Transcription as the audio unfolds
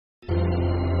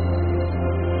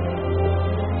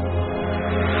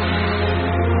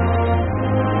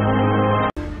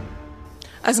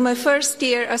As my first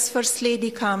year as First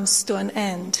Lady comes to an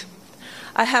end,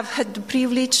 I have had the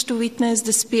privilege to witness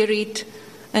the spirit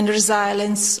and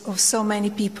resilience of so many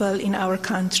people in our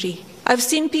country. I've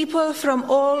seen people from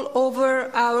all over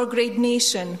our great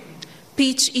nation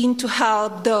pitch in to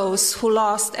help those who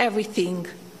lost everything,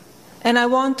 and I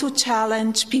want to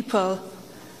challenge people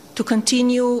to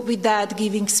continue with that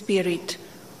giving spirit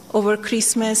over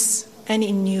Christmas and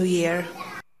in New Year.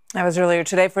 That was earlier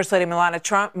today. First Lady Melania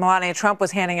Trump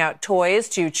was handing out toys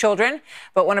to children,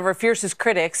 but one of her fiercest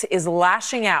critics is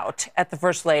lashing out at the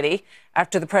First Lady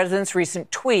after the president's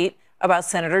recent tweet about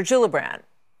Senator Gillibrand.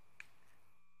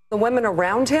 The women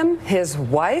around him, his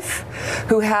wife,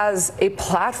 who has a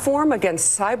platform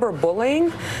against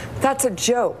cyberbullying, that's a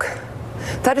joke.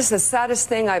 That is the saddest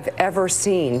thing I've ever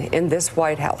seen in this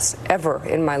White House, ever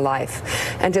in my life.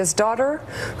 And his daughter,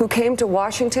 who came to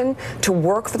Washington to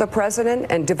work for the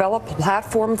president and develop a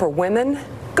platform for women,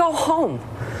 go home.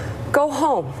 Go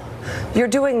home. You're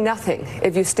doing nothing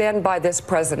if you stand by this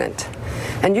president.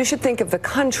 And you should think of the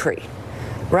country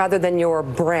rather than your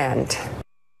brand.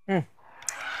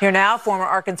 Here now, former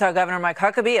Arkansas Governor Mike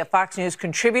Huckabee, a Fox News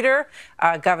contributor.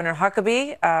 Governor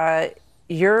Huckabee,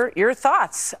 your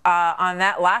thoughts on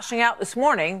that lashing out this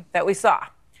morning that we saw?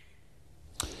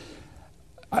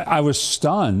 I was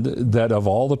stunned that of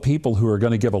all the people who are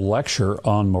going to give a lecture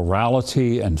on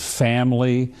morality and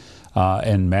family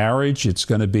and marriage, it's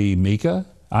going to be Mika.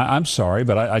 I'm sorry,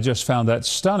 but I just found that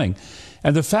stunning.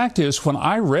 And the fact is, when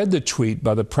I read the tweet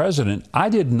by the president, I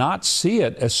did not see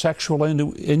it as sexual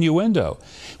innuendo,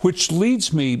 which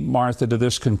leads me, Martha, to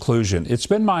this conclusion. It's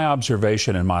been my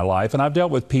observation in my life, and I've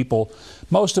dealt with people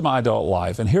most of my adult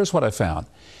life, and here's what I found.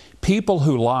 People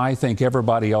who lie think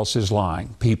everybody else is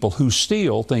lying. People who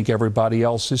steal think everybody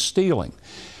else is stealing.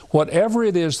 Whatever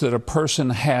it is that a person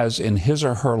has in his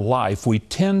or her life, we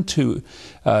tend to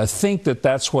think that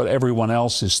that's what everyone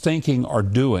else is thinking or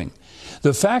doing.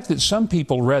 The fact that some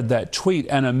people read that tweet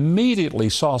and immediately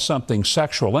saw something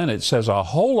sexual in it says a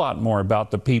whole lot more about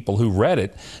the people who read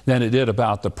it than it did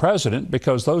about the president,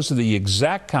 because those are the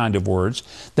exact kind of words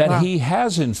that he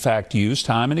has in fact used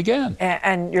time and again.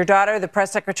 And your daughter, the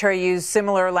press secretary, used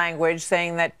similar language,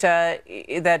 saying that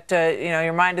you know,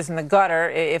 your mind is in the gutter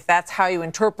if that's how you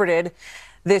interpreted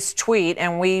this tweet.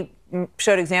 And we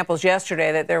showed examples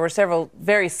yesterday that there were several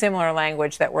very similar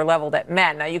language that were leveled at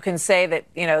men. Now, you can say that,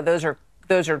 you know, those are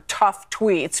tough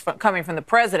tweets coming from the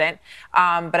president,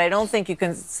 but I don't think you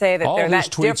can say that they're that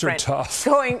different. All these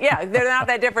tweets are tough. They're not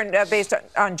that different based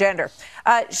on gender.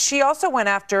 She also went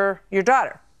after your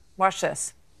daughter. Watch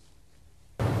this.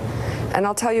 And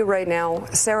I'll tell you right now,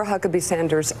 Sarah Huckabee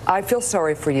Sanders, I feel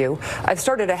sorry for you. I've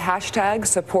started a hashtag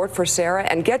support for Sarah,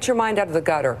 and get your mind out of the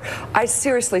gutter. I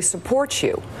seriously support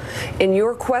you in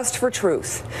your quest for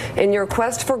truth, in your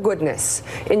quest for goodness,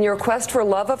 in your quest for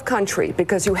love of country,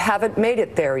 because you haven't made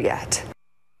it there yet.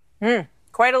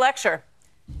 Quite a lecture.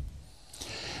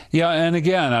 Yeah, and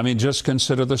again, I mean, just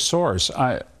consider the source.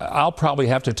 I'll probably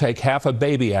have to take half a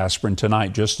baby aspirin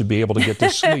tonight just to be able to get to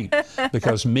sleep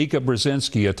because Mika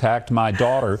Brzezinski attacked my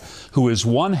daughter, who is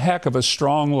one heck of a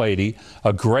strong lady,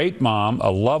 a great mom,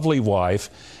 a lovely wife,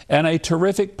 and a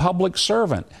terrific public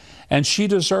servant. And she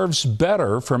deserves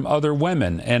better from other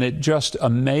women. And it just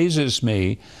amazes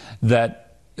me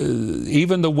that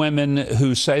even the women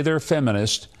who say they're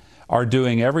feminist are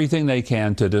doing everything they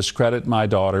can to discredit my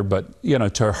daughter. But, you know,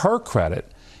 to her credit,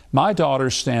 my daughter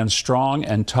stands strong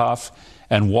and tough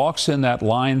and walks in that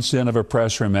lion's den of a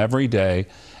press room every day,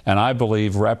 and I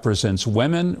believe represents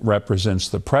women, represents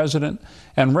the president,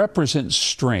 and represents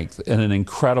strength in an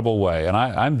incredible way. And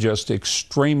I'm just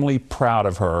extremely proud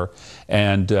of her.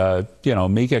 And, you know,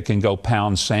 Mika can go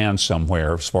pound sand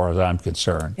somewhere as far as I'm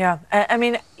concerned. Yeah. I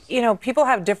mean, you know, people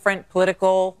have different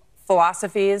political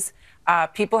philosophies.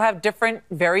 People have different,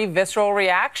 very visceral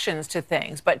reactions to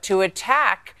things. But to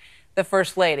attack the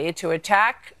First Lady, to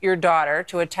attack your daughter,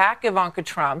 to attack Ivanka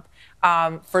Trump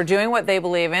for doing what they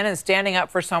believe in and standing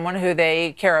up for someone who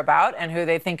they care about and who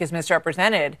they think is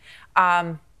misrepresented,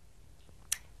 I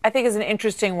think is an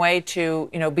interesting way to,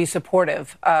 you know, be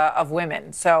supportive of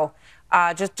women. So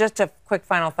just a quick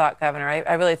final thought, Governor.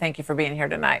 I really thank you for being here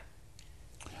tonight.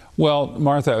 Well,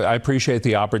 Martha, I appreciate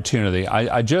the opportunity.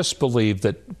 I just believe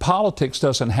that politics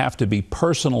doesn't have to be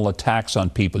personal attacks on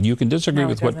people. You can disagree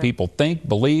with what people think,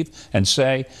 believe, and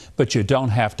say, but you don't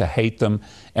have to hate them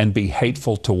and be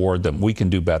hateful toward them. We can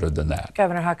do better than that.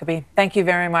 Governor Huckabee, thank you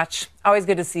very much. Always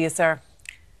good to see you, sir.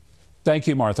 Thank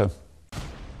you, Martha.